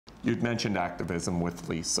you'd mentioned activism with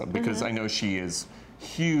Lisa, because I know she is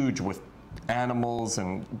huge with animals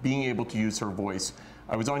and being able to use her voice.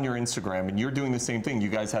 I was on your Instagram and you're doing the same thing. You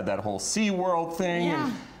guys had that whole SeaWorld thing. Yeah.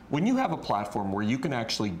 And when you have a platform where you can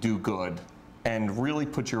actually do good and really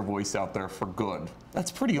put your voice out there for good,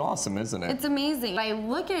 that's pretty awesome, isn't it? It's amazing. I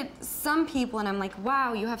look at some people and I'm like,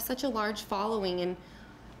 wow, you have such a large following and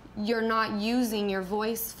you're not using your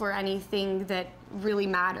voice for anything that really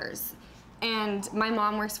matters. And my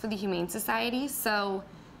mom works for the Humane Society, so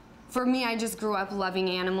for me, I just grew up loving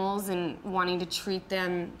animals and wanting to treat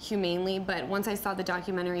them humanely, but once I saw the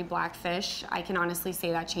documentary Blackfish, I can honestly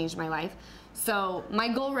say that changed my life. So my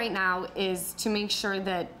goal right now is to make sure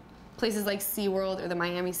that places like SeaWorld or the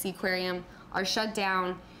Miami Seaquarium are shut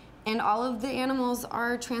down and all of the animals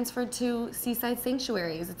are transferred to seaside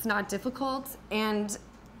sanctuaries. It's not difficult, and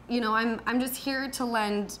you know, I'm just here to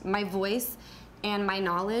lend my voice and my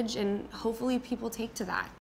knowledge, and hopefully people take to that.